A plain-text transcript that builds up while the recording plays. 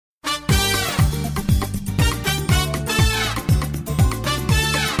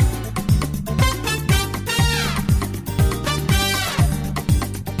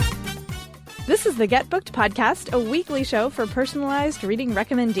the Get Booked podcast, a weekly show for personalized reading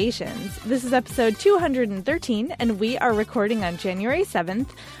recommendations. This is episode 213, and we are recording on January 7th.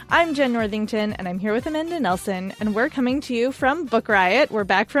 I'm Jen Northington, and I'm here with Amanda Nelson, and we're coming to you from Book Riot. We're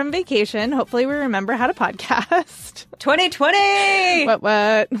back from vacation. Hopefully we remember how to podcast. 2020!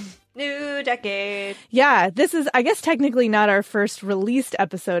 What? New decade. Yeah, this is, I guess, technically not our first released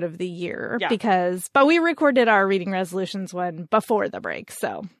episode of the year, but we recorded our reading resolutions one before the break,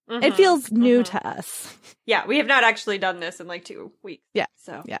 so it feels new to us. Yeah, we have not actually done this in like 2 weeks. Yeah,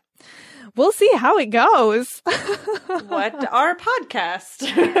 so yeah. We'll see how it goes. What are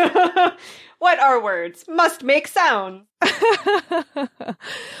podcasts? What are words? Must make sound.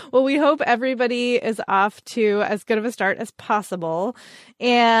 Well, we hope everybody is off to as good of a start as possible.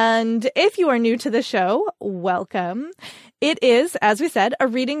 And if you are new to the show, welcome. It is, as we said, a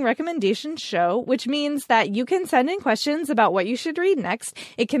reading recommendation show, which means that you can send in questions about what you should read next.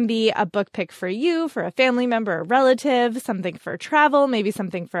 It can be a book pick for you, for a family member, a relative, something for travel, maybe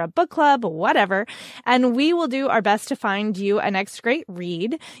something for a book club, whatever. And we will do our best to find you a next great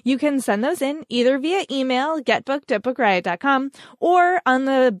read. You can send those in either via email, getbooked@bookriot.com, or on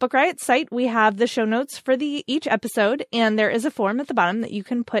the Book Riot site, we have the show notes for each episode, and there is a form at the bottom that you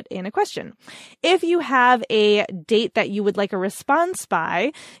can put in a question. If you have a date that you would like a response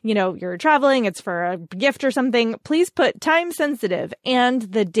by, you're traveling, it's for a gift or something, please put time sensitive and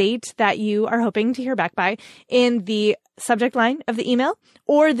the date that you are hoping to hear back by in the subject line of the email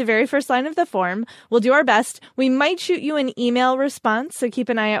or the very first line of the form. We'll do our best. We might shoot you an email response, so keep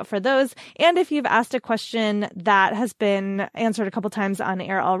an eye out for those. And if you've asked a question that has been answered a couple times on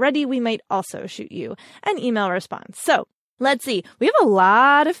air already, we might also shoot you an email response. So let's see. We have a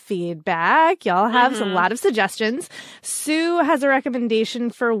lot of feedback. Y'all have a lot of suggestions. Sue has a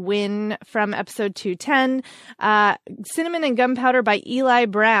recommendation for Win from episode 210. Cinnamon and Gunpowder by Eli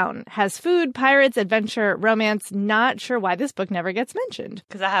Brown has food, pirates, adventure, romance. Not sure why this book never gets mentioned.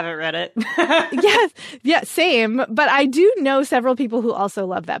 Because I haven't read it. Yes. Yeah, same. But I do know several people who also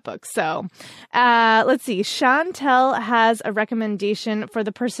love that book. So let's see. Chantel has a recommendation for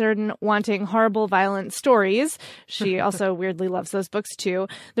the person wanting horrible, violent stories. She also weirdly loves those books too.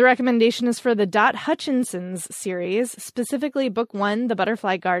 The recommendation is for the Dot Hutchinson's series, specifically book 1, The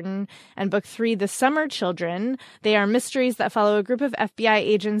Butterfly Garden, and book 3, The Summer Children. They are mysteries that follow a group of FBI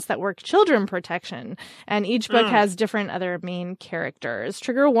agents that work children protection, and each book has different other main characters.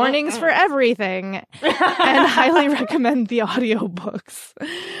 Trigger warnings for everything, and highly recommend the audiobooks.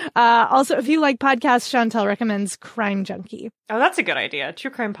 Also, if you like podcasts, Chantel recommends Crime Junkie. Oh, that's a good idea.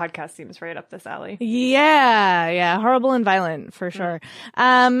 True crime podcast seems right up this alley. Yeah. Horrible and violent, for sure.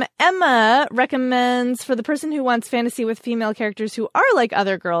 Emma recommends, for the person who wants fantasy with female characters who are like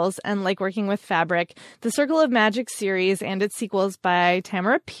other girls and like working with fabric, the Circle of Magic series and its sequels by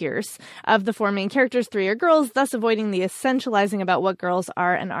Tamara Pierce. Of the 4 main characters, 3 are girls, thus avoiding the essentializing about what girls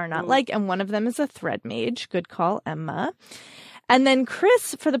are and are not like, and one of them is a thread mage. Good call, Emma. And then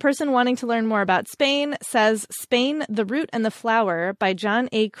Chris, for the person wanting to learn more about Spain, says Spain, the Root and the Flower by John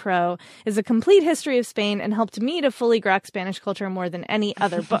A. Crow is a complete history of Spain and helped me to fully grok Spanish culture more than any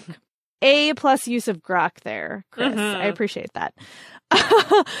other book. A+ use of grok there, Chris. I appreciate that.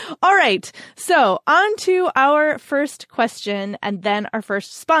 All right. So on to our first question and then our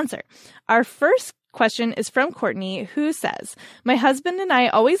first sponsor. Our first question is from Courtney, who says, my husband and I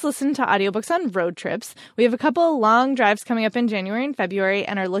always listen to audiobooks on road trips. We have a couple long drives coming up in January and February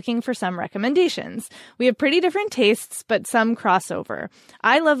and are looking for some recommendations. We have pretty different tastes, but some crossover.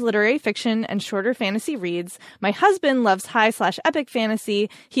 I love literary fiction and shorter fantasy reads. My husband loves high/epic fantasy.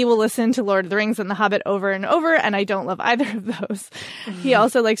 He will listen to Lord of the Rings and The Hobbit over and over, and I don't love either of those. He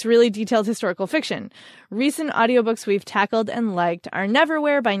also likes really detailed historical fiction. Recent audiobooks we've tackled and liked are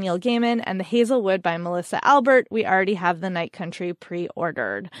Neverwhere by Neil Gaiman and The Hazelwood by Melissa Albert. We already have The Night Country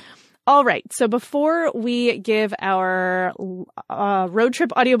pre-ordered. All right. So before we give our road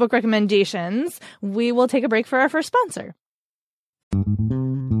trip audiobook recommendations, we will take a break for our first sponsor.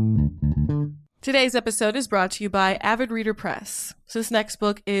 Today's episode is brought to you by Avid Reader Press. So this next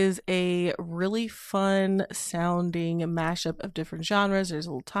book is a really fun sounding mashup of different genres. There's a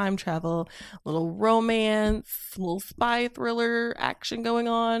little time travel, a little romance, a little spy thriller action going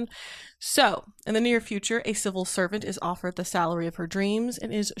on. So, in the near future, a civil servant is offered the salary of her dreams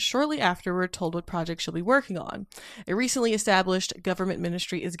and is shortly afterward told what project she'll be working on. A recently established government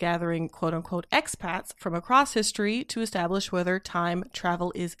ministry is gathering quote-unquote expats from across history to establish whether time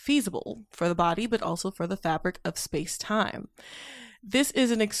travel is feasible for the body, but also for the fabric of space-time. This is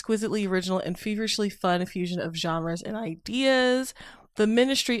an exquisitely original and feverishly fun fusion of genres and ideas. The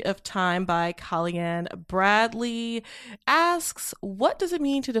Ministry of Time by Kalyan Bradley asks, what does it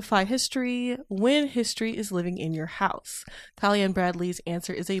mean to defy history when history is living in your house? Kalyan Bradley's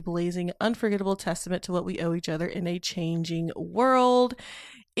answer is a blazing, unforgettable testament to what we owe each other in a changing world.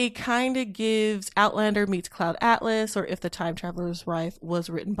 It kind of gives Outlander meets Cloud Atlas, or If the Time Traveler's Wife was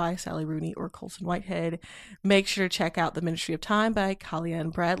written by Sally Rooney or Colson Whitehead. Make sure to check out The Ministry of Time by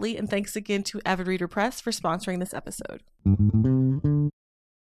Kalyan Bradley. And thanks again to Avid Reader Press for sponsoring this episode.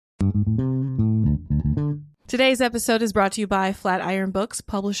 Today's episode is brought to you by Flatiron Books,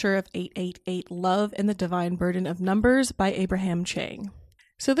 publisher of 888 Love and the Divine Burden of Numbers by Abraham Chang.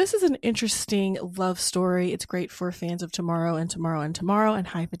 So this is an interesting love story. It's great for fans of Tomorrow and Tomorrow and Tomorrow and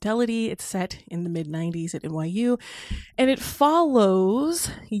High Fidelity. It's set in the mid-90s at NYU. And it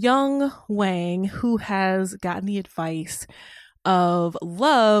follows young Wang, who has gotten the advice of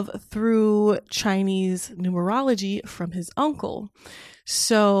love through Chinese numerology from his uncle.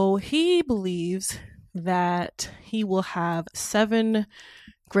 So he believes that he will have 7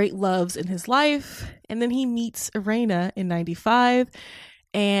 great loves in his life. And then he meets Irena in 95.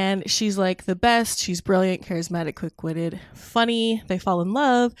 And she's like the best. She's brilliant, charismatic, quick-witted, funny. They fall in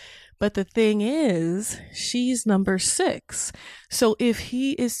love. But the thing is, she's number 6. So if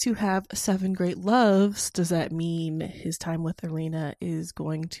he is to have 7 great loves, does that mean his time with Irena is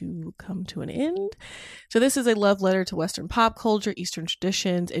going to come to an end? So this is a love letter to Western pop culture, Eastern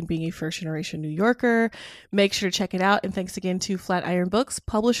traditions, and being a first-generation New Yorker. Make sure to check it out. And thanks again to Flatiron Books,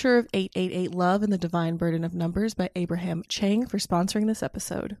 publisher of 888 Love and the Divine Burden of Numbers by Abraham Chang, for sponsoring this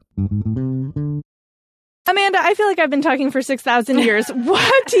episode. Amanda, I feel like I've been talking for 6,000 years.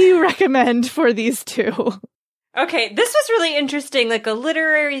 What do you recommend for these two? Okay, this was really interesting, like a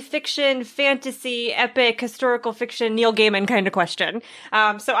literary fiction, fantasy, epic, historical fiction, Neil Gaiman kind of question.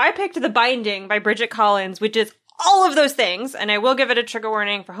 So I picked The Binding by Bridget Collins, which is all of those things, and I will give it a trigger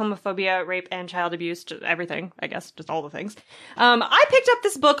warning for homophobia, rape, and child abuse, just everything, I guess, just all the things. I picked up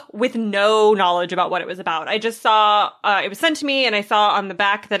this book with no knowledge about what it was about. I just saw, it was sent to me, and I saw on the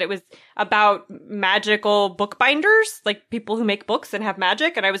back that it was about magical bookbinders, like people who make books and have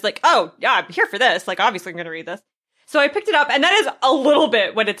magic, and I was like, oh, yeah, I'm here for this, like, obviously I'm gonna read this. So I picked it up, and that is a little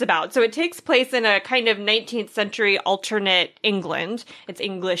bit what it's about. So it takes place in a kind of 19th century alternate England. It's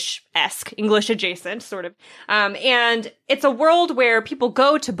English-esque, English adjacent, sort of. And it's a world where people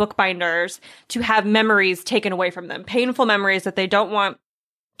go to bookbinders to have memories taken away from them, painful memories that they don't want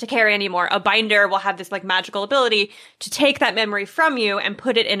to carry anymore. A binder will have this like magical ability to take that memory from you and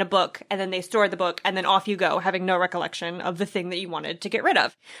put it in a book, and then they store the book, and then off you go, having no recollection of the thing that you wanted to get rid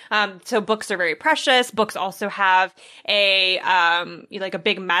of. So books are very precious. Books also have a like a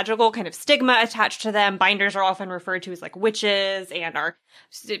big magical kind of stigma attached to them. Binders are often referred to as like witches and are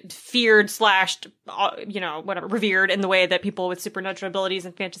feared / whatever, revered in the way that people with supernatural abilities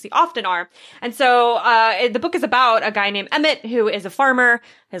and fantasy often are. And so the book is about a guy named Emmett, who is a farmer.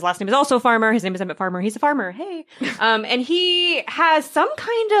 His last name is also Farmer. His name is Emmett Farmer. He's a farmer. Hey. And he has some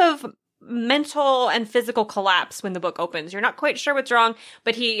kind of mental and physical collapse when the book opens. You're not quite sure what's wrong,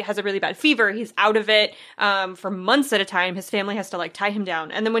 but he has a really bad fever. He's out of it for months at a time. His family has to like tie him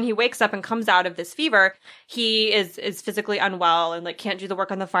down. And then when he wakes up and comes out of this fever, he is physically unwell and like can't do the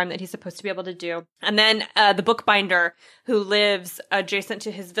work on the farm that he's supposed to be able to do. And then the bookbinder who lives adjacent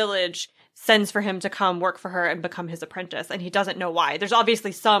to his village sends for him to come work for her and become his apprentice. And he doesn't know why. There's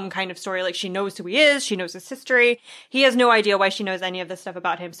obviously some kind of story, like she knows who he is. She knows his history. He has no idea why she knows any of this stuff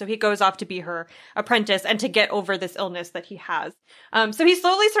about him. So he goes off to be her apprentice and to get over this illness that he has. So he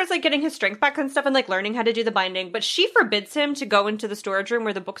slowly starts like getting his strength back and stuff and like learning how to do the binding. But she forbids him to go into the storage room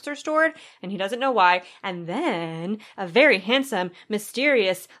where the books are stored. And he doesn't know why. And then a very handsome,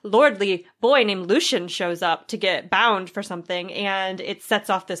 mysterious, lordly boy named Lucian shows up to get bound for something. And it sets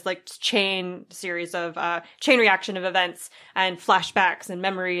off this like chain reaction of events and flashbacks and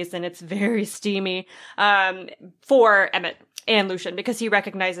memories, and it's very steamy for Emmett and Lucian, because he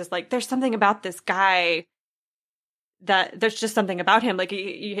recognizes like there's something about this guy, that there's just something about him. Like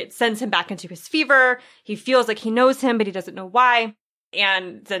it sends him back into his fever. He feels like he knows him, but he doesn't know why.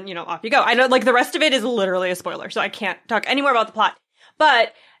 And then, off you go. I know like the rest of it is literally a spoiler, so I can't talk any more about the plot.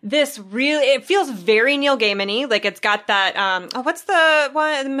 But this really, it feels very Neil Gaiman-y. Like it's got that, what's the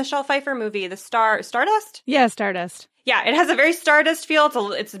one, the Michelle Pfeiffer movie, Stardust? Yeah, Stardust. Yeah, it has a very Stardust feel.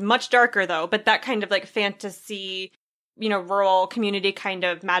 It's much darker though, but that kind of like fantasy, rural community kind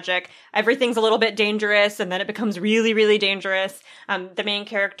of magic. Everything's a little bit dangerous, and then it becomes really, really dangerous. The main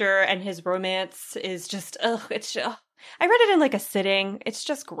character and his romance is just, I read it in like a sitting. It's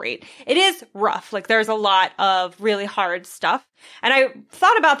just great. It is rough. Like there's a lot of really hard stuff. And I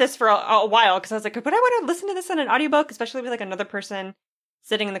thought about this for a while because I was like, would I want to listen to this on an audiobook, especially with like another person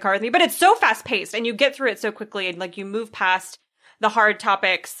sitting in the car with me. But it's so fast paced and you get through it so quickly and like you move past the hard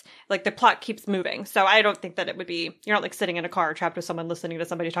topics, like the plot keeps moving. So I don't think that it would be, you're not like sitting in a car trapped with someone listening to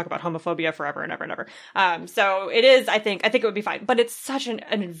somebody talk about homophobia forever and ever and ever. So it is, I think it would be fine, but it's such an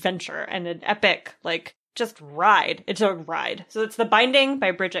adventure and an epic, like just ride. It's a ride. So it's The Binding by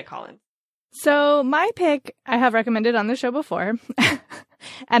Bridget Collins. So my pick, I have recommended on the show before,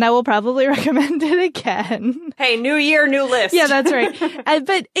 and I will probably recommend it again. Hey, new year, new list. Yeah, that's right.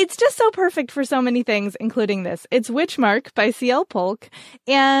 But it's just so perfect for so many things, including this. It's Witchmark by C.L. Polk,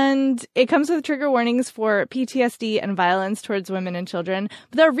 and it comes with trigger warnings for PTSD and violence towards women and children.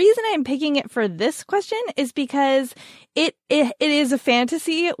 But the reason I'm picking it for this question is because it is a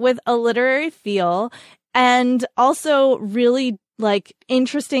fantasy with a literary feel and also really like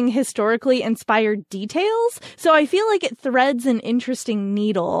interesting historically inspired details. So I feel like it threads an interesting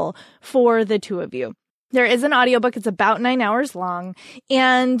needle for the two of you. There is an audiobook. It's about 9 hours long.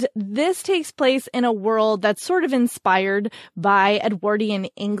 And this takes place in a world that's sort of inspired by Edwardian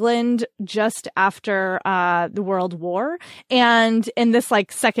England just after the World War. And in this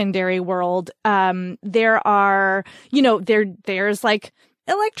like secondary world, there are, there's like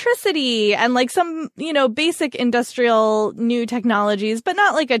electricity and like some, basic industrial new technologies, but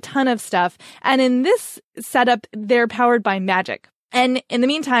not like a ton of stuff. And in this setup, they're powered by magic. And in the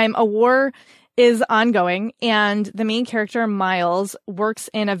meantime, a war is ongoing, and the main character, Miles, works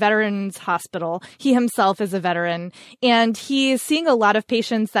in a veterans hospital. He himself is a veteran, and he is seeing a lot of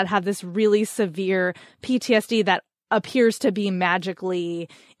patients that have this really severe PTSD that appears to be magically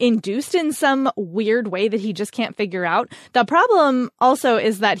induced in some weird way that he just can't figure out. The problem also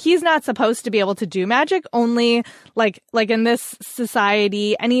is that he's not supposed to be able to do magic. Only like in this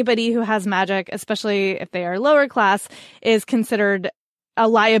society, anybody who has magic, especially if they are lower class, is considered a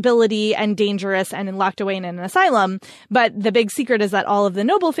liability and dangerous and locked away in an asylum. But the big secret is that all of the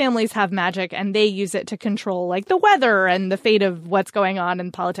noble families have magic and they use it to control like the weather and the fate of what's going on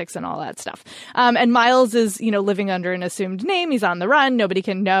in politics and all that stuff. And Miles is, living under an assumed name. He's on the run. Nobody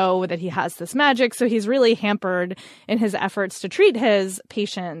can know that he has this magic. So he's really hampered in his efforts to treat his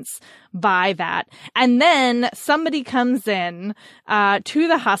patients by that. And then somebody comes in to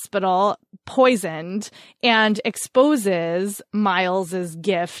the hospital poisoned and exposes Miles's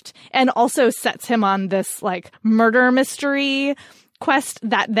gift and also sets him on this like murder mystery quest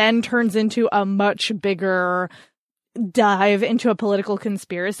that then turns into a much bigger dive into a political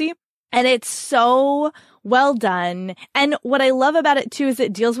conspiracy. And it's so well done. And what I love about it too is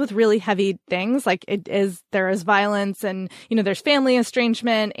it deals with really heavy things. Like there is violence and, there's family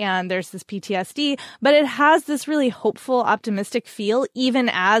estrangement and there's this PTSD, but it has this really hopeful, optimistic feel, even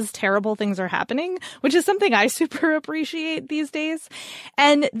as terrible things are happening, which is something I super appreciate these days.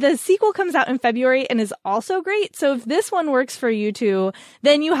 And the sequel comes out in February and is also great. So if this one works for you two,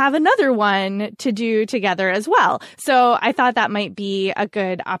 then you have another one to do together as well. So I thought that might be a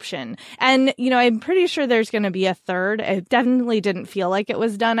good option. And, I'm pretty sure there's going to be a third. It definitely didn't feel like it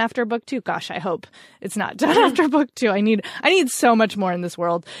was done after book 2. Gosh, I hope it's not done after book 2. I need so much more in this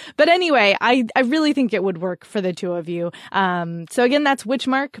world. But anyway, I really think it would work for the two of you. So again, that's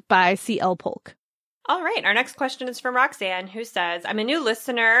Witchmark by C.L. Polk. All right. Our next question is from Roxanne, who says, I'm a new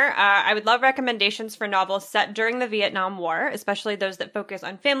listener. I would love recommendations for novels set during the Vietnam War, especially those that focus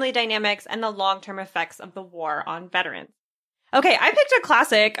on family dynamics and the long-term effects of the war on veterans. Okay, I picked a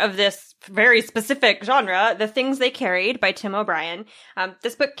classic of this very specific genre, The Things They Carried by Tim O'Brien.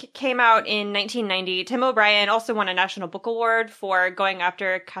 This book came out in 1990. Tim O'Brien also won a National Book Award for going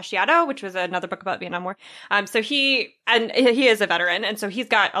after Casciado, which was another book about Vietnam War. So he is a veteran, and so he's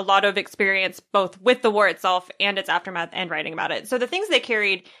got a lot of experience both with the war itself and its aftermath and writing about it. So The Things They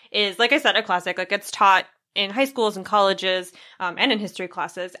Carried is, like I said, a classic. Like, it's taught in high schools and colleges, and in history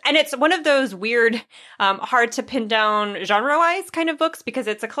classes. And it's one of those weird, hard to pin down genre-wise kind of books because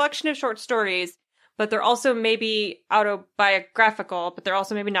it's a collection of short stories, but they're also maybe autobiographical, but they're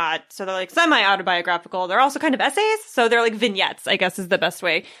also maybe not. So they're like semi-autobiographical. They're also kind of essays. So they're like vignettes, I guess is the best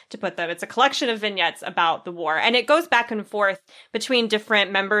way to put them. It's a collection of vignettes about the war. And it goes back and forth between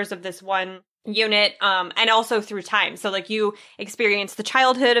different members of this one unit, and also through time. So like you experience the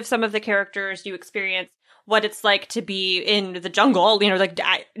childhood of some of the characters, you experience what it's like to be in the jungle, like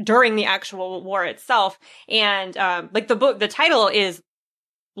during the actual war itself. And like the title is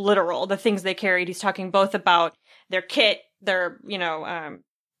literal, The Things They Carried. He's talking both about their kit, their,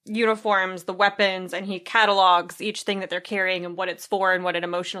 uniforms, the weapons, and he catalogs each thing that they're carrying and what it's for and what it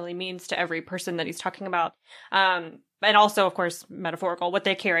emotionally means to every person that he's talking about. and also, of course, metaphorical, what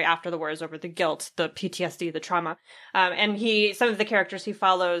they carry after the war is over, the guilt, the PTSD, the trauma. And some of the characters he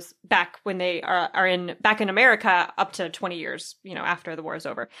follows back when they are back in America up to 20 years, after the war is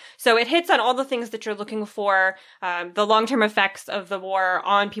over. So it hits on all the things that you're looking for, the long-term effects of the war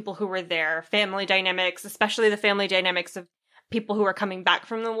on people who were there, family dynamics, especially the family dynamics of people who are coming back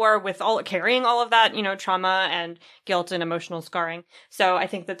from the war with carrying all of that, trauma and guilt and emotional scarring. So I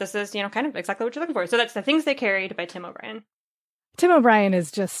think that this is, kind of exactly what you're looking for. So that's The Things They Carried by Tim O'Brien. Tim O'Brien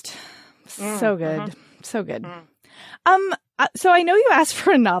is just so good. So good. So I know you asked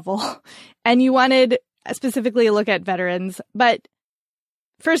for a novel and you wanted specifically a look at veterans, but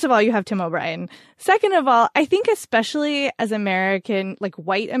first of all, you have Tim O'Brien. Second of all, I think especially as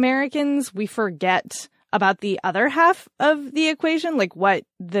white Americans, we forget about the other half of the equation, like what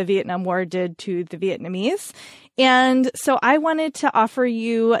the Vietnam War did to the Vietnamese. And so I wanted to offer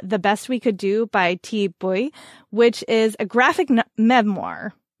you The Best We Could Do by Thi Bui, which is a graphic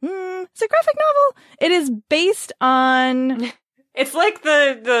memoir. It's a graphic novel. It is based on... It's like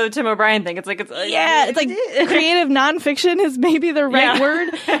the Tim O'Brien thing. It's like creative nonfiction is maybe the right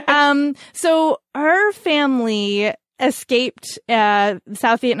word. So her family escaped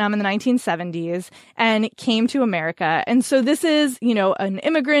South Vietnam in the 1970s and came to America. And so this is, an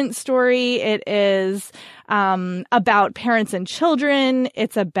immigrant story. It is about parents and children.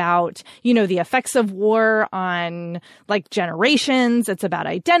 It's about, the effects of war on generations. It's about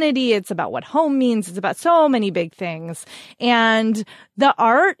identity. It's about what home means. It's about so many big things. And the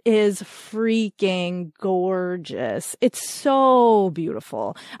art is freaking gorgeous. It's so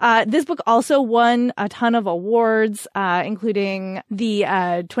beautiful. This book also won a ton of awards, including the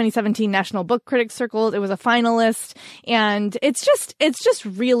 2017 National Book Critics Circle. It was a finalist. And it's just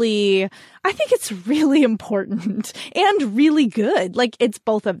really, I think it's really important and really good. It's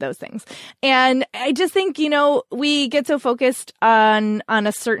both of those things. And I just think, we get so focused on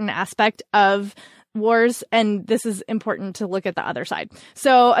a certain aspect of wars, and this is important to look at the other side.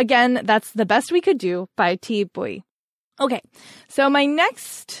 So again, that's The Best We Could Do by Thi Bui. Okay. So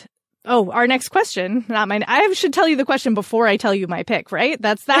our next question, not mine. I should tell you the question before I tell you my pick, right?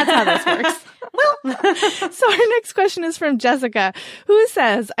 That's how this works. So our next question is from Jessica, who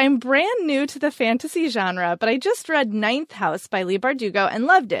says, I'm brand new to the fantasy genre, but I just read Ninth House by Leigh Bardugo and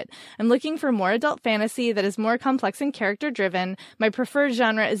loved it. I'm looking for more adult fantasy that is more complex and character driven. My preferred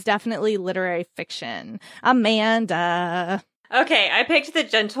genre is definitely literary fiction. Amanda. Okay, I picked the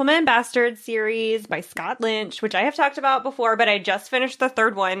Gentleman Bastard series by Scott Lynch, which I have talked about before, but I just finished the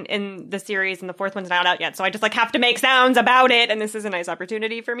third one in the series and the fourth one's not out yet. So I just have to make sounds about it. And this is a nice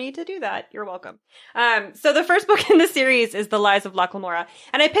opportunity for me to do that. You're welcome. So the first book in the series is The Lies of Locke Lamora.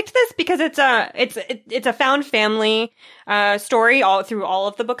 And I picked this because it's a found family story through all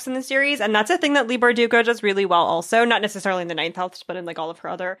of the books in the series. And that's a thing that Leigh Bardugo does really well also, not necessarily in the Ninth House, but in all of her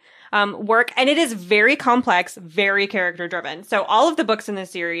other work. And it is very complex, very character driven. So all of the books in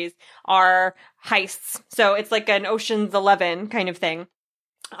this series are heists. So it's like an Ocean's 11 kind of thing.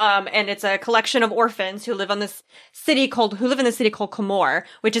 And it's a collection of orphans who live in the city called Comore,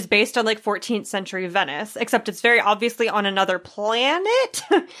 which is based on 14th century Venice, except it's very obviously on another planet,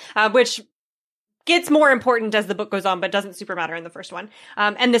 which gets more important as the book goes on, but doesn't super matter in the first one.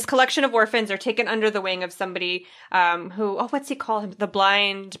 And this collection of orphans are taken under the wing of somebody who, what's he call him? The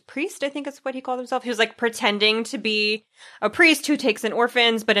blind priest, I think is what he called himself. He was pretending to be a priest who takes in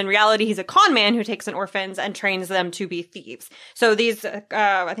orphans, but in reality, he's a con man who takes in orphans and trains them to be thieves. So these,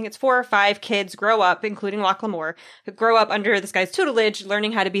 I think it's 4 or 5 kids grow up, including Locke Lamora, who grow up under this guy's tutelage,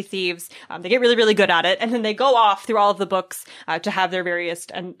 learning how to be thieves. They get really, really good at it. And then they go off through all of the books to have their various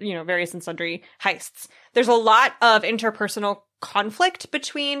and sundry heists. There's a lot of interpersonal conflict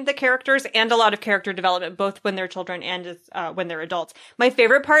between the characters and a lot of character development, both when they're children and when they're adults. My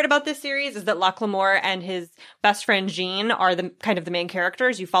favorite part about this series is that Locke Lamora and his best friend Jean are the main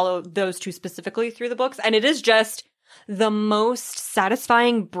characters. You follow those two specifically through the books, and it is just the most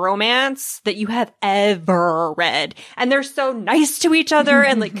satisfying bromance that you have ever read. And they're so nice to each other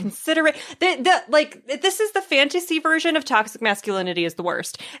and considerate. This is the fantasy version of toxic masculinity is the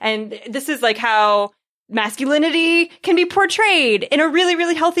worst. And this is how masculinity can be portrayed in a really,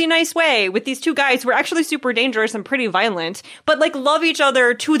 really healthy, nice way with these two guys who are actually super dangerous and pretty violent, but love each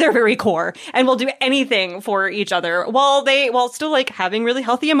other to their very core and will do anything for each other while still having really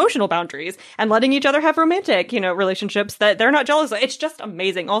healthy emotional boundaries and letting each other have romantic, relationships that they're not jealous of. It's just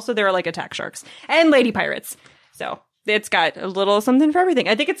amazing. Also, there are attack sharks and lady pirates. So it's got a little something for everything.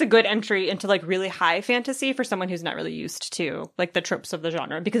 I think it's a good entry into like really high fantasy for someone who's not really used to like the tropes of the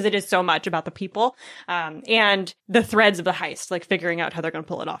genre, because it is so much about the people and the threads of the heist, like figuring out how they're going to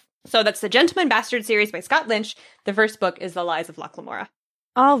pull it off. So that's the Gentleman Bastard series by Scott Lynch. The first book is The Lies of Locke Lamora.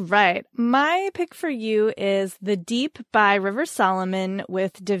 All right. My pick for you is The Deep by River Solomon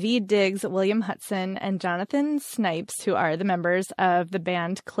with Daveed Diggs, William Hudson, and Jonathan Snipes, who are the members of the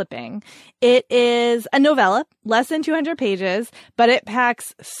band Clipping. It is a novella, less than 200 pages, but it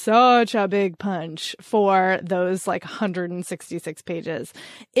packs such a big punch for those like 166 pages.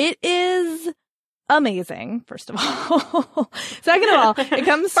 It is amazing, first of all. Second of all, it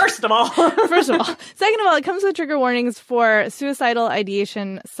comes... First of all. Second of all, it comes with trigger warnings for suicidal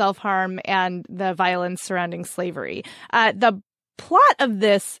ideation, self-harm, and the violence surrounding slavery. The plot of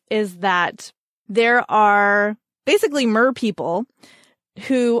this is that there are basically mer people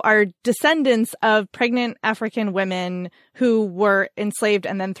who are descendants of pregnant African women who were enslaved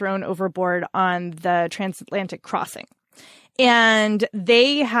and then thrown overboard on the transatlantic crossing. And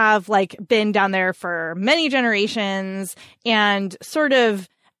they have like been down there for many generations and sort of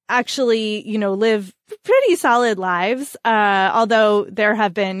actually, you know, live pretty solid lives, although there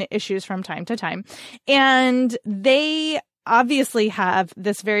have been issues from time to time. And they obviously have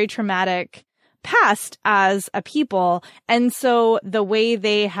this very traumatic past as a people. And so the way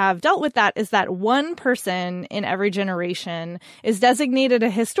they have dealt with that is that one person in every generation is designated a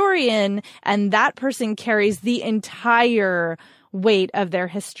historian, and that person carries the entire weight of their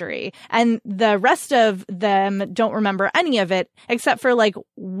history. And the rest of them don't remember any of it, except for like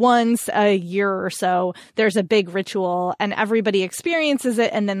once a year or so, there's a big ritual and everybody experiences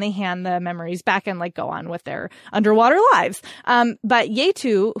it. And then they hand the memories back and like go on with their underwater lives. But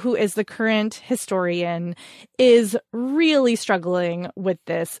Yetu, who is the current historian, is really struggling with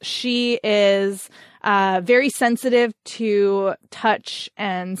this. She is very sensitive to touch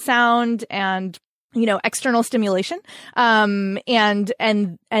and sound and, you know, external stimulation. And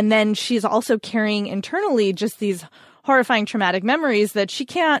then she's also carrying internally just these horrifying traumatic memories that she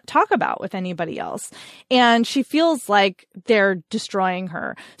can't talk about with anybody else. And she feels like they're destroying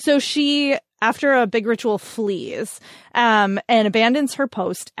her. So she, after a big ritual, flees, and abandons her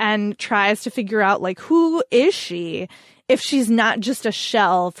post and tries to figure out like, who is she if she's not just a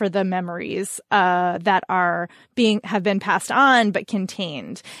shell for the memories that have been passed on but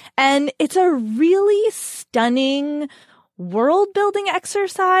contained. And it's a really stunning world building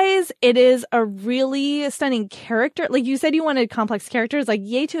exercise. It is a really stunning character. Like you said, you wanted complex characters. Like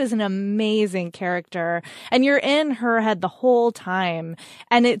Yetu is an amazing character, and you're in her head the whole time.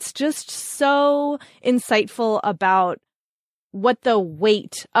 And it's just so insightful about what the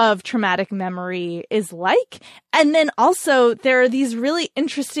weight of traumatic memory is like. And then also there are these really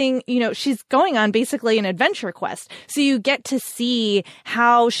interesting, you know, she's going on basically an adventure quest. So you get to see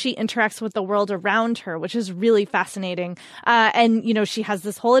how she interacts with the world around her, which is really fascinating. And, you know, she has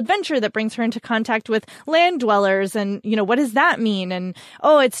this whole adventure that brings her into contact with land dwellers. And, you know, what does that mean? And,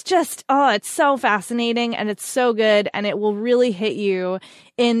 it's so fascinating and it's so good. And it will really hit you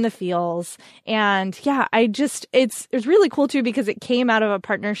in the feels. And yeah, it's really cool too, because it came out of a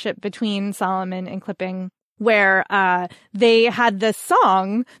partnership between Solomon and Clipping, where they had this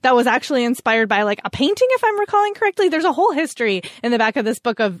song that was actually inspired by like a painting, if I'm recalling correctly. There's a whole history in the back of this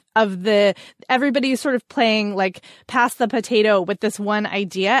book of everybody sort of playing like pass the potato with this one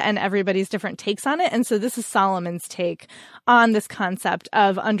idea and everybody's different takes on it. And so this is Solomon's take on this concept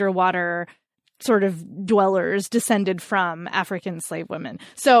of underwater sort of dwellers descended from African slave women.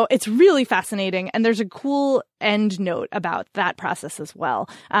 So it's really fascinating. And there's a cool end note about that process as well.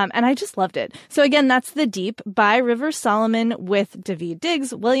 And I just loved it. So again, that's The Deep by River Solomon with Daveed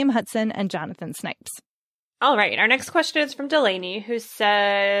Diggs, William Hudson, and Jonathan Snipes. All right. Our next question is from Delaney, who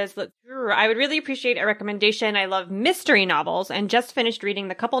says, I would really appreciate a recommendation. I love mystery novels and just finished reading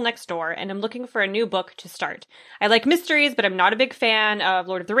The Couple Next Door and I'm looking for a new book to start. I like mysteries, but I'm not a big fan of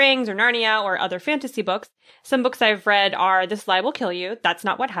Lord of the Rings or Narnia or other fantasy books. Some books I've read are This Lie Will Kill You, That's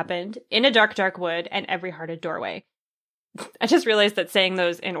Not What Happened, In a Dark, Dark Wood, and Every Hearted Doorway. I just realized that saying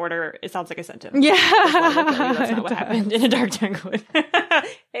those in order, it sounds like a sentence. Yeah. That's not what happened in a dark, dark wood.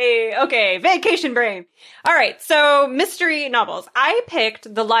 Hey, okay. Vacation brain. All right. So mystery novels. I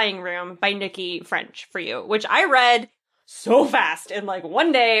picked The Lying Room by Nikki French for you, which I read so fast in like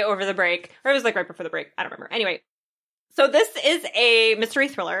one day over the break, or it was like right before the break. I don't remember. Anyway. So this is a mystery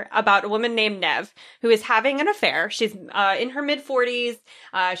thriller about a woman named Nev who is having an affair. She's in her mid-40s.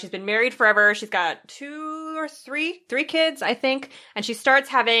 She's been married forever. She's got three kids, I think. And she starts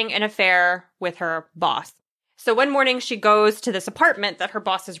having an affair with her boss. So one morning she goes to this apartment that her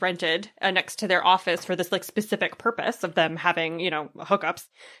boss has rented next to their office for this like specific purpose of them having, hookups.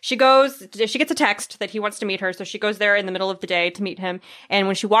 She gets a text that he wants to meet her. So she goes there in the middle of the day to meet him. And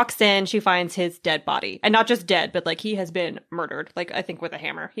when she walks in, she finds his dead body. And not just dead, but like he has been murdered, like I think with a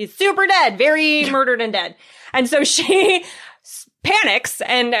hammer. He's super dead, very murdered and dead. And so she panics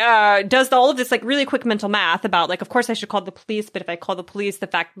and does all of this like really quick mental math about like, of course I should call the police, but if I call the police, the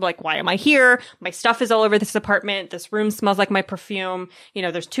fact like, why am I here? My stuff is all over this apartment. This room smells like my perfume.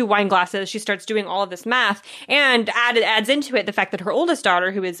 There's 2 wine glasses. She starts doing all of this math and adds into it the fact that her oldest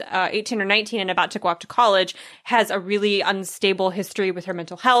daughter, who is 18 or 19 and about to go off to college, has a really unstable history with her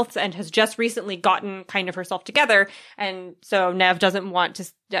mental health and has just recently gotten kind of herself together. And so Nev doesn't want to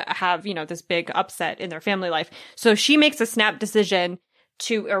have, this big upset in their family life. So she makes a snap decision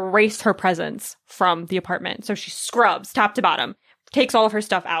to erase her presence from the apartment. So she scrubs top to bottom, takes all of her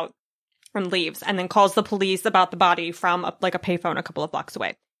stuff out and leaves, and then calls the police about the body from a payphone a couple of blocks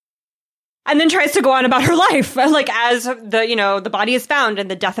away. And then tries to go on about her life, like as the body is found and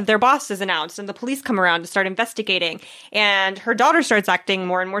the death of their boss is announced and the police come around to start investigating. And her daughter starts acting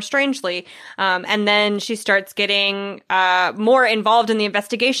more and more strangely. And then she starts getting more involved in the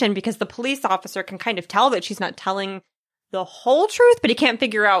investigation because the police officer can kind of tell that she's not telling the whole truth, but he can't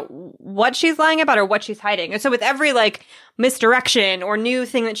figure out what she's lying about or what she's hiding. And so with every like misdirection or new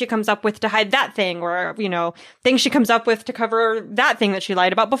thing that she comes up with to hide that thing, or, thing she comes up with to cover that thing that she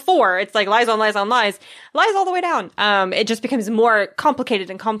lied about before, it's like lies on lies on lies all the way down. It just becomes more complicated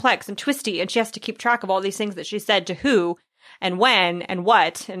and complex and twisty. And she has to keep track of all these things that she said to who and when and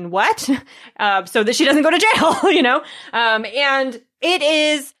what, so that she doesn't go to jail, and it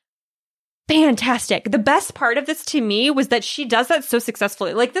is fantastic. The best part of this to me was that she does that so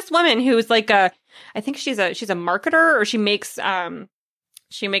successfully. Like this woman who is like I think she's a marketer, or she makes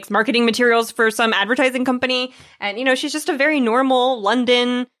marketing materials for some advertising company. And, she's just a very normal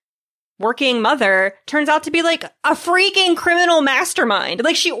London working mother, turns out to be like a freaking criminal mastermind.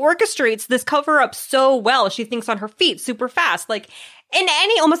 Like she orchestrates this cover up so well. She thinks on her feet super fast. Like in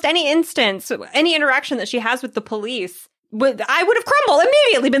almost any instance, any interaction that she has with the police, I would have crumbled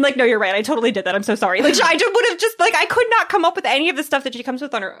immediately, been like, no, you're right. I totally did that. I'm so sorry. Like, I would have just like, I could not come up with any of the stuff that she comes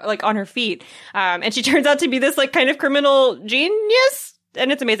with on her feet. And she turns out to be this like kind of criminal genius. And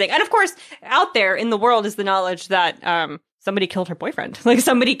it's amazing. And of course, out there in the world is the knowledge that, somebody killed her boyfriend. Like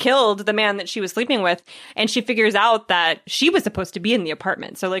somebody killed the man that she was sleeping with. And she figures out that she was supposed to be in the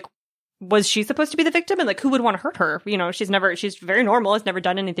apartment. So like, was she supposed to be the victim? And like, who would want to hurt her? She's very normal, has never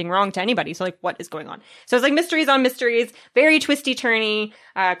done anything wrong to anybody. So like, what is going on? So it's like mysteries on mysteries, very twisty turny,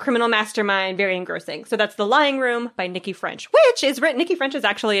 criminal mastermind, very engrossing. So that's The Lying Room by Nikki French, which is written. Nikki French is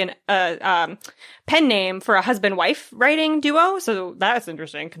actually a pen name for a husband-wife writing duo. So that's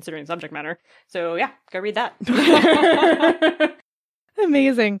interesting considering the subject matter. So yeah, go read that.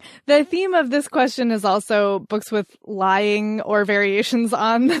 Amazing. The theme of this question is also books with lying or variations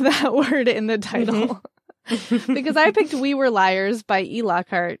on that word in the title. Because I picked We Were Liars by E.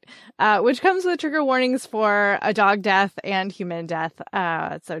 Lockhart, which comes with trigger warnings for a dog death and human death.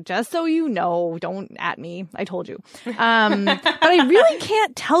 So just so you know, don't at me. I told you. But I really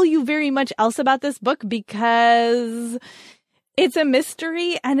can't tell you very much else about this book because it's a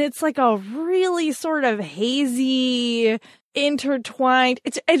mystery and it's like a really sort of hazy, intertwined.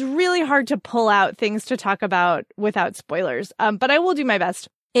 It's really hard to pull out things to talk about without spoilers. But I will do my best.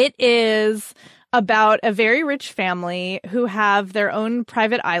 It is about a very rich family who have their own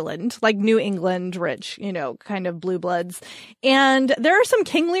private island, like New England rich, kind of blue bloods. And there are some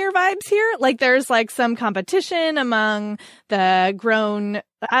King Lear vibes here. Like there's like some competition among the grown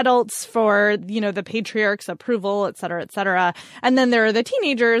adults for, the patriarch's approval, et cetera, et cetera. And then there are the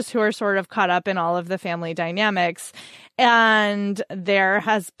teenagers who are sort of caught up in all of the family dynamics. And there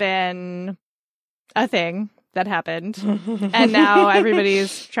has been a thing that happened. And now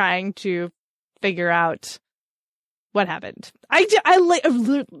everybody's trying to figure out what happened. I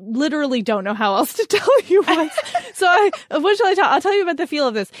literally don't know how else to tell you what. So what shall I tell? I'll tell you about the feel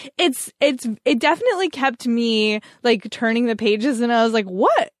of this. It definitely kept me like turning the pages and I was like,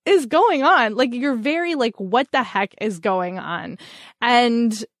 what is going on? Like you're very like, what the heck is going on?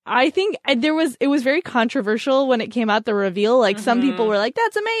 And I think it was very controversial when it came out, the reveal. Like some people were like,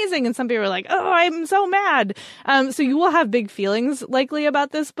 that's amazing. And some people were like, oh, I'm so mad. So you will have big feelings likely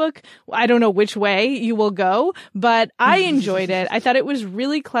about this book. I don't know which way you will go, but I enjoyed it. I thought it was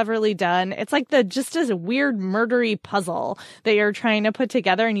really cleverly done. It's like just as a weird murdery puzzle that you're trying to put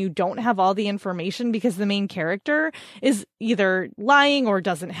together and you don't have all the information because the main character is either lying or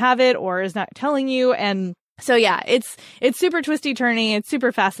doesn't have it or is not telling you. And So yeah, it's super twisty turny. It's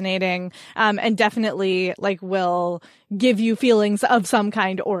super fascinating, and definitely like will give you feelings of some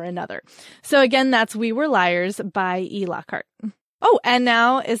kind or another. So again, that's We Were Liars by E. Lockhart. Oh, and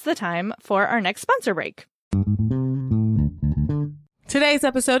now is the time for our next sponsor break. Today's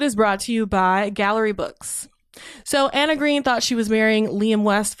episode is brought to you by Gallery Books. So Anna Green thought she was marrying Liam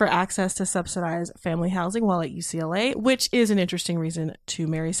West for access to subsidized family housing while at UCLA, which is an interesting reason to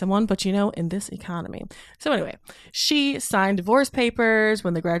marry someone, but in this economy. So anyway, she signed divorce papers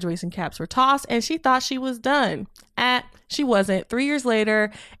when the graduation caps were tossed, and she thought she was done. She wasn't. 3 years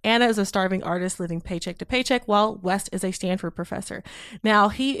later, Anna is a starving artist living paycheck to paycheck while West is a Stanford professor. Now,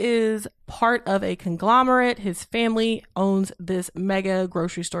 he is part of a conglomerate. His family owns this mega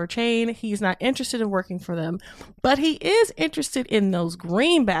grocery store chain. He's not interested in working for them, but he is interested in those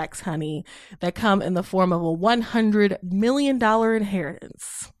greenbacks, honey, that come in the form of a $100 million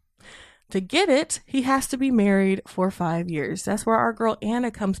inheritance. To get it, he has to be married for 5 years. That's where our girl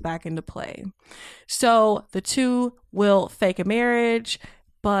Anna comes back into play. So the two will fake a marriage,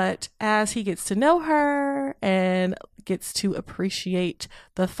 but as he gets to know her and gets to appreciate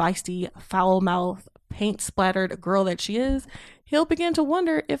the feisty, foul-mouthed, paint-splattered girl that she is, he'll begin to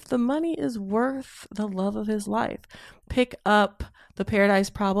wonder if the money is worth the love of his life. Pick up The Paradise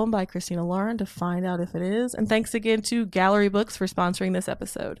Problem by Christina Lauren to find out if it is. And thanks again to Gallery Books for sponsoring this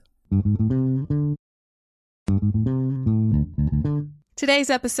episode. Today's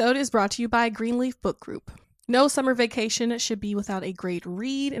episode is brought to you by Greenleaf Book Group. No summer vacation should be without a great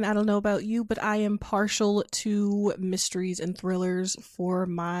read, and I don't know about you, but I am partial to mysteries and thrillers for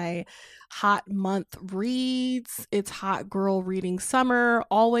my hot month reads. It's hot girl reading summer,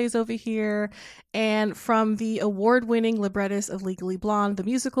 always over here. And from the award-winning librettist of Legally Blonde, the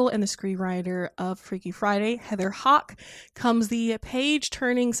musical, and the screenwriter of Freaky Friday, Heather Hach, comes the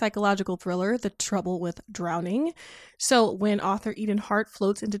page-turning psychological thriller, The Trouble with Drowning. So when author Eden Hart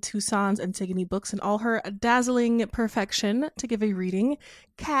floats into Tucson's Antigone Books in all her dazzling perfection to give a reading,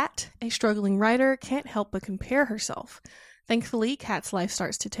 Kat, a struggling writer, can't help but compare herself. Thankfully, Kat's life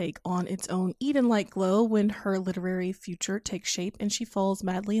starts to take on its own Eden-like glow when her literary future takes shape and she falls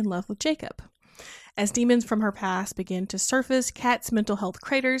madly in love with Jacob. As demons from her past begin to surface, Kat's mental health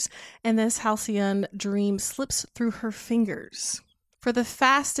craters, and this halcyon dream slips through her fingers. For the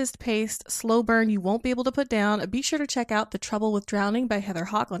fastest-paced, slow burn you won't be able to put down, be sure to check out The Trouble with Drowning by Heather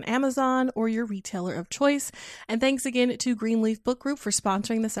Hach on Amazon or your retailer of choice. And thanks again to Greenleaf Book Group for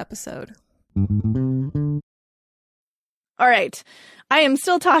sponsoring this episode. All right. I am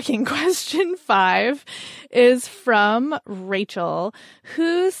still talking. Question 5 is from Rachel,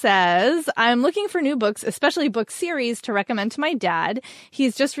 who says, I'm looking for new books, especially book series, to recommend to my dad.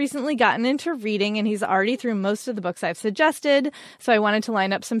 He's just recently gotten into reading, and he's already through most of the books I've suggested, so I wanted to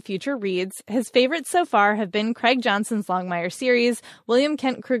line up some future reads. His favorites so far have been Craig Johnson's Longmire series, William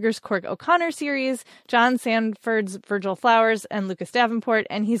Kent Kruger's Cork O'Connor series, John Sandford's Virgil Flowers, and Lucas Davenport,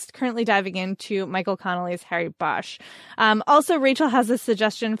 and he's currently diving into Michael Connelly's Harry Bosch. Also, Rachel has a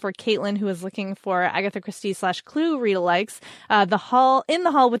suggestion for Caitlin, who is looking for Agatha Christie / Clue read-alikes, In the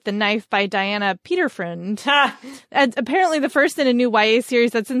Hall with the Knife by Diana Peterfriend. And apparently the first in a new YA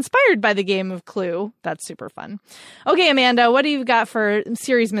series that's inspired by the game of Clue. That's super fun. Okay, Amanda, what do you got for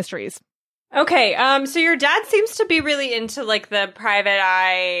series mysteries? Okay, so your dad seems to be really into like the private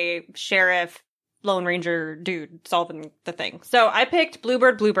eye sheriff Lone Ranger dude solving the thing. So I picked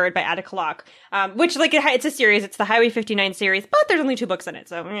Bluebird by Attica Locke, which like it's a series. It's the Highway 59 series, but there's only 2 books in it.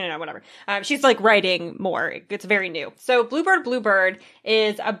 So, whatever. She's like writing more. It's very new. So Bluebird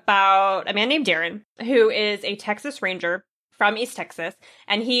is about a man named Darren, who is a Texas Ranger from East Texas,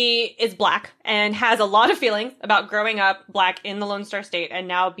 and he is Black and has a lot of feelings about growing up Black in the Lone Star State and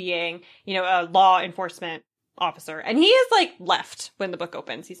now being, a law enforcement officer. And he is like left when the book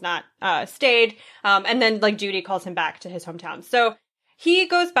opens. He's not stayed. And then like Judy calls him back to his hometown. So he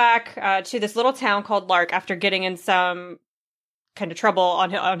goes back to this little town called Lark after getting in some kind of trouble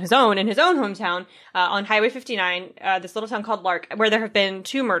on his own in his own hometown on Highway 59, this little town called Lark, where there have been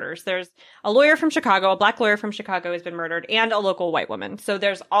 2 murders. There's a lawyer from Chicago, a Black lawyer from Chicago has been murdered, and a local white woman. So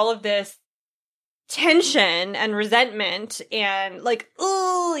there's all of this tension and resentment and like,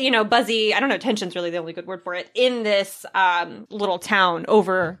 buzzy, I don't know, tension's really the only good word for it, in this little town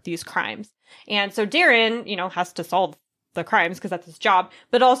over these crimes. And so Darren, has to solve the crimes because that's his job,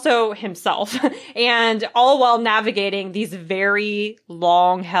 but also himself. And all while navigating these very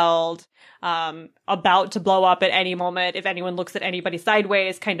long-held, about to blow up at any moment, if anyone looks at anybody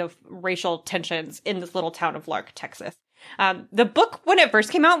sideways, kind of racial tensions in this little town of Lark, Texas. The book, when it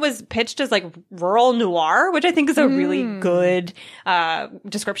first came out, was pitched as like rural noir, which I think is a really good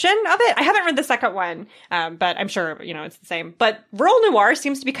description of it. I haven't read the second one, but I'm sure, you know, it's the same. But rural noir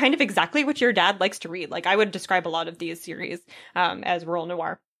seems to be kind of exactly what your dad likes to read. Like, I would describe a lot of these series as rural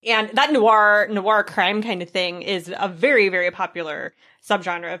noir. And that noir crime kind of thing is a very, very popular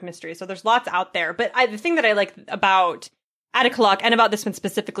subgenre of mystery. So there's lots out there. But the thing that I like about Attica Locke and about this one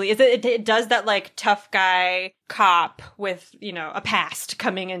specifically is that it does that like tough guy cop with, you know, a past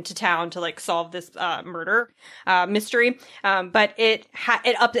coming into town to like solve this murder mystery. But it's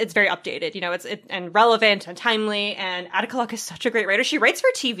very updated, you know, and relevant and timely. And Attica Locke is such a great writer. She writes for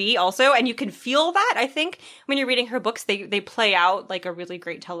TV also, and you can feel that, I think, when you're reading her books. They play out like a really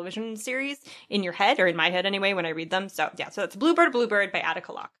great television series in your head, or in my head anyway, when I read them. So yeah, so it's Bluebird by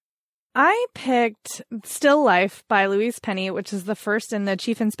Attica Locke. I picked Still Life by Louise Penny, which is the first in the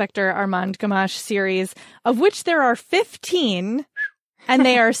Chief Inspector Armand Gamache series, of which there are 15, and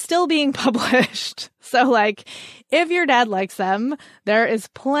they are still being published. So, like, if your dad likes them, there is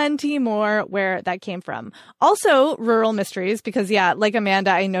plenty more where that came from. Also, rural mysteries, because, yeah, like Amanda,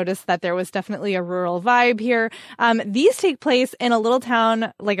 I noticed that there was definitely a rural vibe here. These take place in a little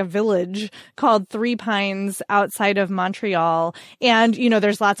town, like a village, called Three Pines outside of Montreal. And, you know,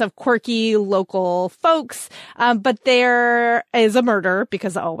 there's lots of quirky local folks, but there is a murder,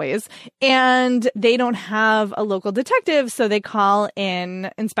 because always. And they don't have a local detective, so they call in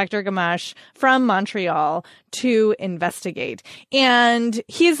Inspector Gamache from Montreal to investigate. And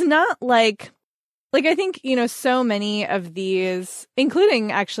he's not like I think, you know, so many of these,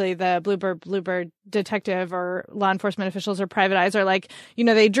 including actually the Bluebird detective or law enforcement officials or private eyes, are like, you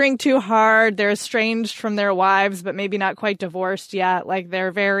know, they drink too hard, they're estranged from their wives, but maybe not quite divorced yet. Like,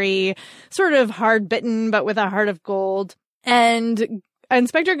 they're very sort of hard bitten, but with a heart of gold. And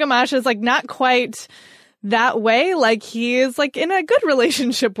Inspector Gamache is like not quite that way. Like, he is like in a good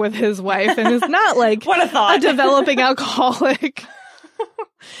relationship with his wife and is not like what a thought. A developing alcoholic.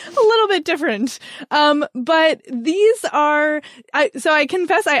 A little bit different. But these are, so I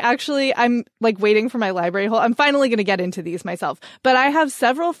confess I'm like waiting for my library hole. I'm finally going to get into these myself, but I have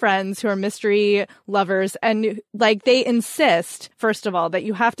several friends who are mystery lovers, and like they insist, first of all, that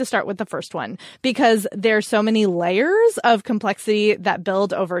you have to start with the first one because there's so many layers of complexity that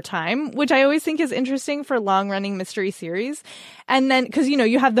build over time, which I always think is interesting for long running mystery series. And then, cause you know,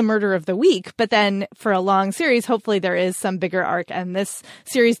 you have the murder of the week, but then for a long series, hopefully there is some bigger arc, and this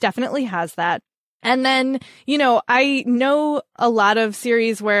series definitely has that. And then, you know, I know a lot of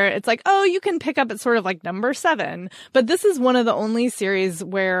series where it's like, oh, you can pick up at sort of like number 7. But this is one of the only series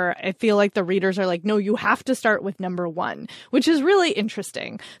where I feel like the readers are like, no, you have to start with number 1, which is really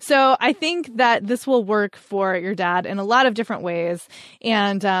interesting. So I think that this will work for your dad in a lot of different ways.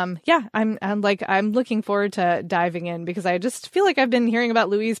 And yeah, I'm looking forward to diving in because I just feel like I've been hearing about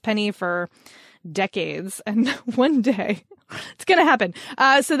Louise Penny for decades, and one day it's going to happen.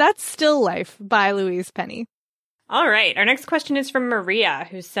 So that's Still Life by Louise Penny. All right. Our next question is from Maria,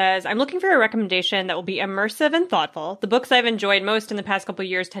 who says, I'm looking for a recommendation that will be immersive and thoughtful. The books I've enjoyed most in the past couple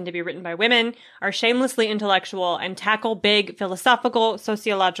of years tend to be written by women, are shamelessly intellectual, and tackle big philosophical,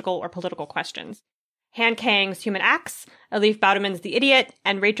 sociological, or political questions. Han Kang's Human Acts, Elif Bauman's The Idiot,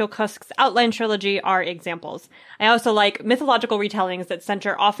 and Rachel Cusk's Outline Trilogy are examples. I also like mythological retellings that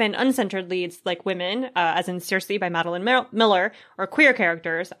center often uncentered leads like women, as in Circe by Madeline Miller, or queer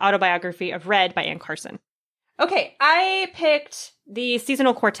characters, Autobiography of Red by Anne Carson. Okay, I picked The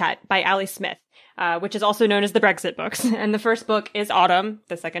Seasonal Quartet by Ali Smith, which is also known as the Brexit books. And the first book is autumn,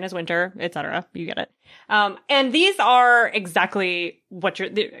 the second is winter, etc. You get it. And these are exactly what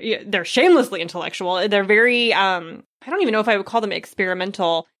they're shamelessly intellectual. They're very, I don't even know if I would call them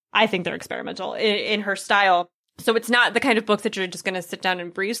experimental. I think they're experimental in her style. So it's not the kind of book that you're just going to sit down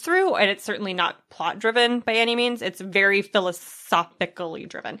and breeze through, and it's certainly not plot-driven by any means. It's very philosophically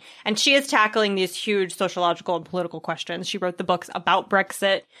driven. And she is tackling these huge sociological and political questions. She wrote the books about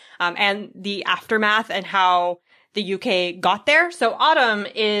Brexit and the aftermath and how the UK got there. So Autumn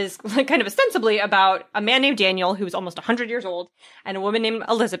is kind of ostensibly about a man named Daniel, who's almost 100 years old, and a woman named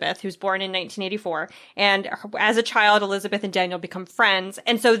Elizabeth, who's born in 1984. And as a child, Elizabeth and Daniel become friends.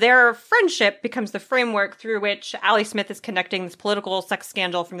 And so their friendship becomes the framework through which Ali Smith is connecting this political sex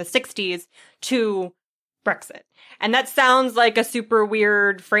scandal from the 60s to Brexit. And that sounds like a super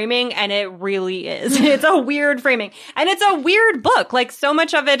weird framing, and it really is. It's a weird framing. And it's a weird book. Like, so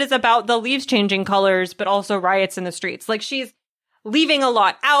much of it is about the leaves changing colors, but also riots in the streets. Like, she's leaving a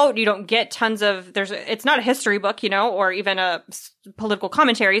lot out. You don't get tons of, it's not a history book, you know, or even a political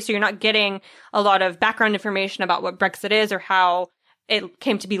commentary. So you're not getting a lot of background information about what Brexit is or how it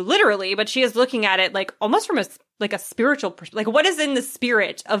came to be literally, but she is looking at it like almost from a like a spiritual, like what is in the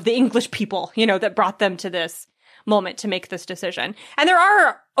spirit of the English people, you know, that brought them to this moment to make this decision. And there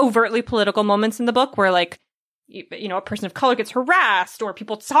are overtly political moments in the book where like, you know, a person of color gets harassed or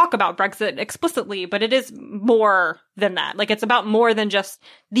people talk about Brexit explicitly, but it is more than that. Like it's about more than just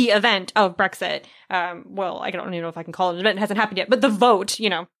the event of Brexit. Well, I don't even know if I can call it an event. It hasn't happened yet, but the vote, you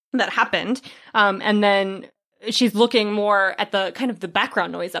know, that happened. And then she's looking more at the kind of the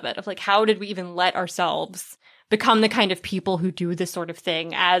background noise of it, of like, how did we even let ourselves become the kind of people who do this sort of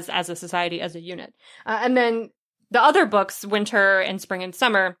thing as a society, as a unit? And then the other books, Winter and Spring and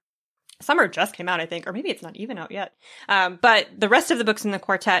Summer just came out, I think, or maybe it's not even out yet. But the rest of the books in the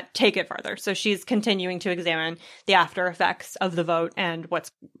quartet take it farther. So she's continuing to examine the after effects of the vote and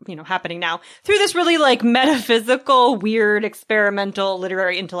what's, you know, happening now through this really like metaphysical, weird, experimental,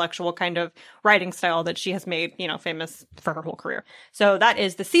 literary, intellectual kind of writing style that she has made, you know, famous for her whole career. So that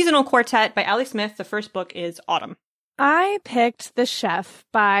is The Seasonal Quartet by Ali Smith. The first book is Autumn. I picked The Chef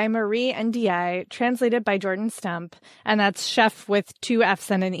by Marie Ndiaye, translated by Jordan Stump, and that's chef with 2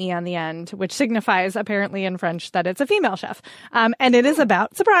 F's and an E on the end, which signifies apparently in French that it's a female chef. And it is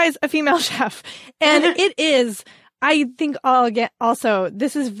about, surprise, a female chef. And it is, I think, also,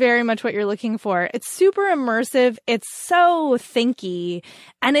 this is very much what you're looking for. It's super immersive. It's so thinky,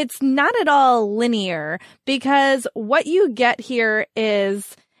 and it's not at all linear, because what you get here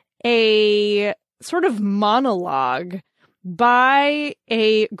is a sort of monologue by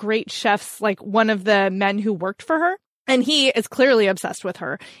a great chef's, like one of the men who worked for her. And he is clearly obsessed with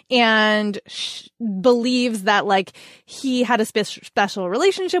her and believes that, like, he had a special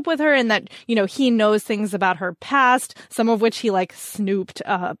relationship with her and that, you know, he knows things about her past, some of which he, like, snooped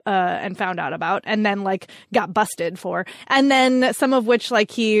and found out about and then, like, got busted for. And then some of which,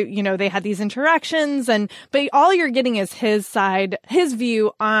 like, he, you know, they had these interactions but all you're getting is his side, his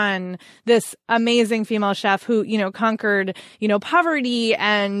view on this amazing female chef who, you know, conquered, you know, poverty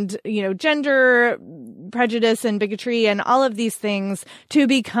and, you know, gender prejudice and bigotry and all of these things to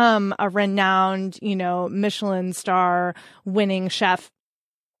become a renowned, you know, Michelin star winning chef.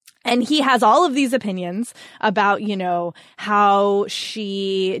 And he has all of these opinions about, you know, how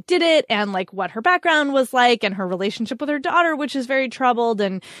she did it and like what her background was like and her relationship with her daughter, which is very troubled.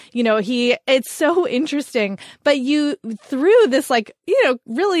 And, you know, it's so interesting. But through this, like, you know,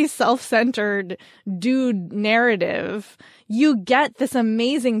 really self-centered dude narrative, you get this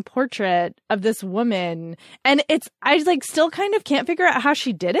amazing portrait of this woman. And I like still kind of can't figure out how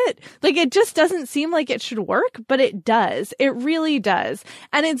she did it. Like, it just doesn't seem like it should work, but it does. It really does.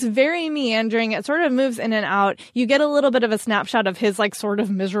 And it's very meandering. It sort of moves in and out. You get a little bit of a snapshot of his like sort of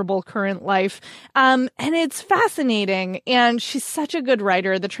miserable current life. And it's fascinating. And she's such a good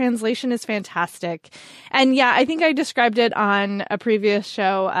writer. The translation is fantastic. And yeah, I think I described it on a previous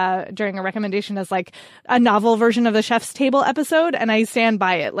show during a recommendation as like a novel version of The Chef's Table episode, and I stand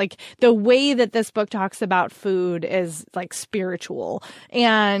by it. Like, the way that this book talks about food is like spiritual,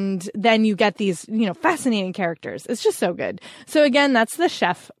 and then you get these, you know, fascinating characters. It's just so good. So again, that's The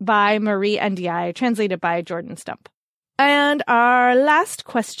Chef by Marie Ndiaye, translated by Jordan Stump. And our last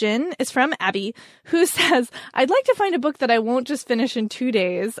question is from Abby, who says, I'd like to find a book that I won't just finish in 2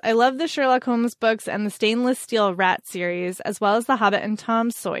 days. I love the Sherlock Holmes books and the Stainless Steel Rat series, as well as The Hobbit and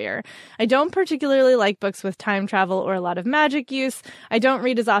Tom Sawyer. I don't particularly like books with time travel or a lot of magic use. I don't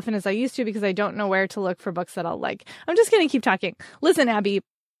read as often as I used to because I don't know where to look for books that I'll like. I'm just going to keep talking. Listen, Abby.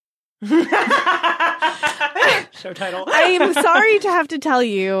 Show title. I'm sorry to have to tell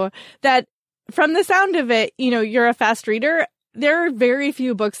you that from the sound of it, you know, you're a fast reader. There are very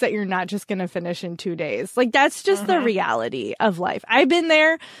few books that you're not just going to finish in 2 days. Like, that's just the reality of life. I've been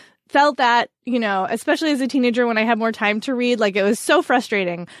there, felt that, you know, especially as a teenager when I had more time to read. Like, it was so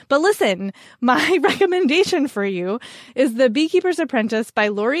frustrating. But listen, my recommendation for you is The Beekeeper's Apprentice by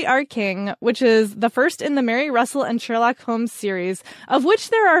Laurie R. King, which is the first in the Mary Russell and Sherlock Holmes series, of which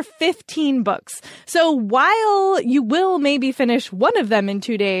there are 15 books. So while you will maybe finish one of them in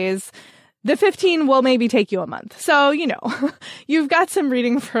 2 days, the 15 will maybe take you a month. So, you know, you've got some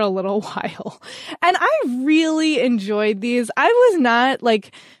reading for a little while. And I really enjoyed these. I'm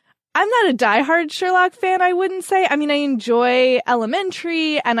not a diehard Sherlock fan, I wouldn't say. I mean, I enjoy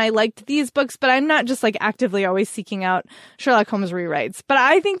Elementary and I liked these books, but I'm not just like actively always seeking out Sherlock Holmes rewrites. But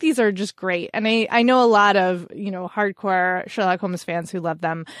I think these are just great. And I know a lot of, you know, hardcore Sherlock Holmes fans who love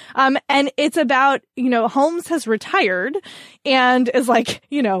them. And it's about, you know, Holmes has retired and is like,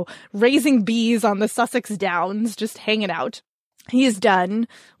 you know, raising bees on the Sussex Downs, just hanging out. he's done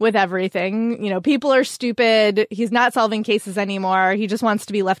with everything. You know, people are stupid. He's not solving cases anymore. He just wants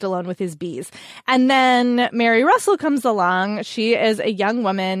to be left alone with his bees. And then Mary Russell comes along. She is a young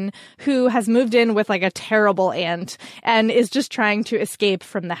woman who has moved in with like a terrible aunt and is just trying to escape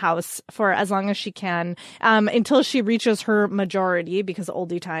from the house for as long as she can, until she reaches her majority, because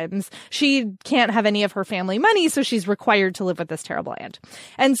oldie times. She can't have any of her family money, so she's required to live with this terrible aunt.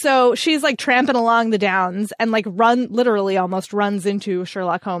 And so she's like tramping along the downs and like literally almost runs into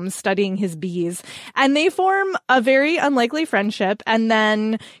Sherlock Holmes studying his bees, and they form a very unlikely friendship. And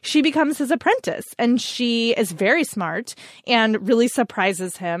then she becomes his apprentice, and she is very smart and really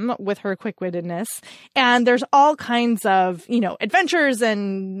surprises him with her quick-wittedness. And there's all kinds of, you know, adventures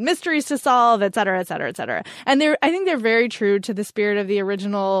and mysteries to solve, et cetera, et cetera, et cetera. And I think they're very true to the spirit of the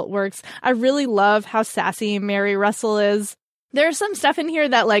original works. I really love how sassy Mary Russell is. There's some stuff in here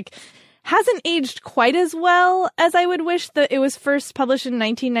that like hasn't aged quite as well as I would wish. That it was first published in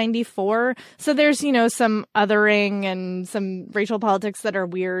 1994. So there's, you know, some othering and some racial politics that are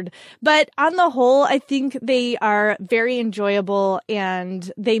weird. But on the whole, I think they are very enjoyable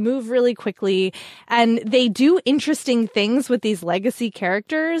and they move really quickly and they do interesting things with these legacy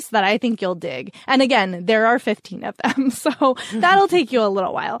characters that I think you'll dig. And again, there are 15 of them. So that'll take you a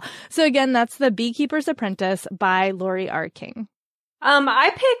little while. So again, that's The Beekeeper's Apprentice by Laurie R. King.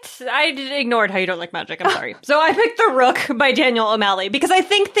 I ignored How You Don't Like Magic. I'm sorry. So I picked The Rook by Daniel O'Malley because I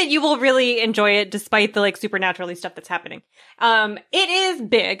think that you will really enjoy it despite the like supernaturally stuff that's happening. It is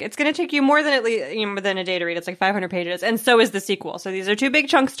big. It's going to take you more than more than a day to read. It's like 500 pages. And so is the sequel. So these are two big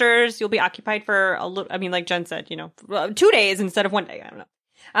chunksters. You'll be occupied for like Jen said, 2 days instead of 1 day. I don't know.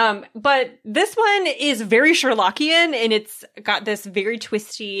 But this one is very Sherlockian and it's got this very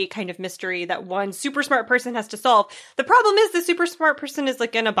twisty kind of mystery that one super smart person has to solve. The problem is the super smart person is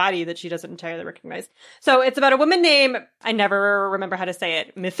like in a body that she doesn't entirely recognize. So it's about a woman named, I never remember how to say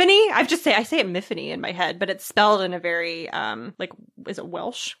it, Myfanwy. I say it Myfanwy in my head, but it's spelled in a very, is it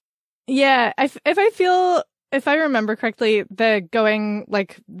Welsh? Yeah. If I remember correctly, the going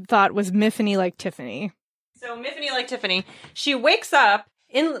thought was Myfanwy like Tiffany. So Myfanwy like Tiffany. She wakes up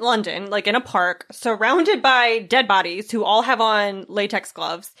in London, like in a park, surrounded by dead bodies who all have on latex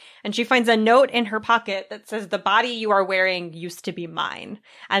gloves. And she finds a note in her pocket that says, "The body you are wearing used to be mine."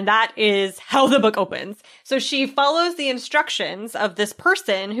 And that is how the book opens. So she follows the instructions of this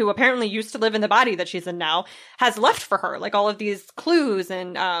person who apparently used to live in the body that she's in now, has left for her, like all of these clues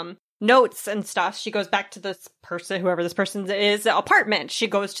and, notes and stuff. She goes back to this person, whoever this person is, apartment. She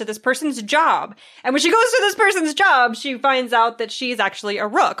goes to this person's job. And when she goes to this person's job, she finds out that she's actually a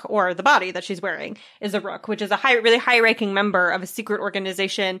rook, or the body that she's wearing is a rook, which is a really high-ranking member of a secret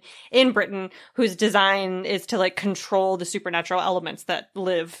organization in Britain whose design is to like control the supernatural elements that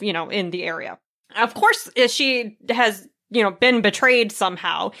live, in the area. Of course, she has been betrayed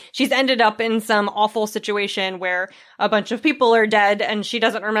somehow. She's ended up in some awful situation where a bunch of people are dead and she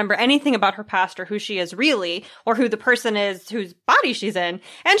doesn't remember anything about her past or who she is really, or who the person is whose body she's in.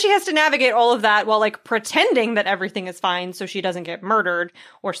 And she has to navigate all of that while like pretending that everything is fine so she doesn't get murdered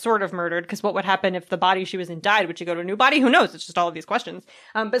or sort of murdered. Because what would happen if the body she was in died? Would she go to a new body? Who knows? It's just all of these questions.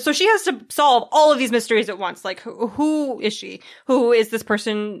 But so she has to solve all of these mysteries at once. Like, who is she? Who is this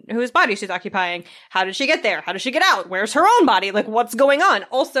person whose body she's occupying? How did she get there? How did she get out? Where's her own body? Like, what's going on?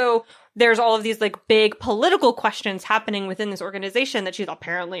 Also, there's all of these like big political questions happening within this organization that she's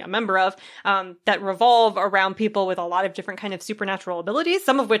apparently a member of, that revolve around people with a lot of different kind of supernatural abilities,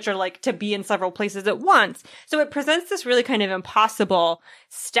 some of which are like to be in several places at once. So it presents this really kind of impossible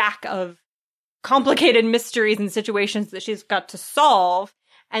stack of complicated mysteries and situations that she's got to solve.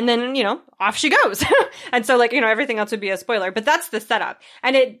 And then, off she goes. And so everything else would be a spoiler, but that's the setup.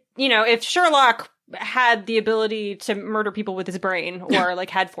 And it, if Sherlock had the ability to murder people with his brain or like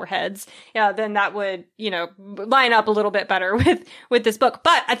had 4 heads, then that would, line up a little bit better with this book.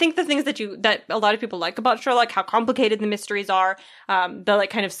 But I think the things that a lot of people like about Sherlock, how complicated the mysteries are, the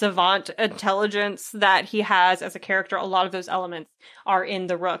like kind of savant intelligence that he has as a character, a lot of those elements are in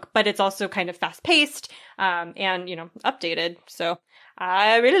The Rook, but it's also kind of fast paced, and, updated. So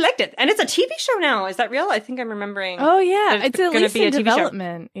I really liked it. And it's a TV show now. Is that real? I think I'm remembering. Oh, yeah. It's at least be in a TV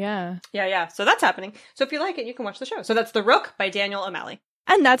development. Show. Yeah. Yeah. So that's happening. So if you like it, you can watch the show. So that's The Rook by Daniel O'Malley.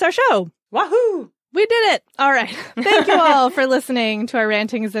 And that's our show. Wahoo! We did it. All right. Thank you all for listening to our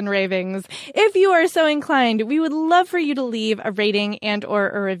rantings and ravings. If you are so inclined, we would love for you to leave a rating and or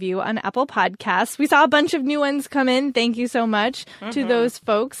a review on Apple Podcasts. We saw a bunch of new ones come in. Thank you so much to those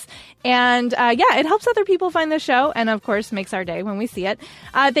folks. And it helps other people find the show and, of course, makes our day when we see it.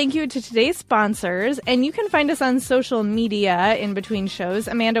 Thank you to today's sponsors. And you can find us on social media in between shows.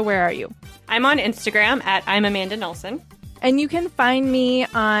 Amanda, where are you? I'm on Instagram at I'm Amanda Nelson. And you can find me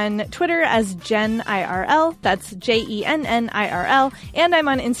on Twitter as JenIRL. That's JenNIRL. And I'm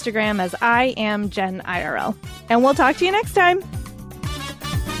on Instagram as I am JenIRL. And we'll talk to you next time.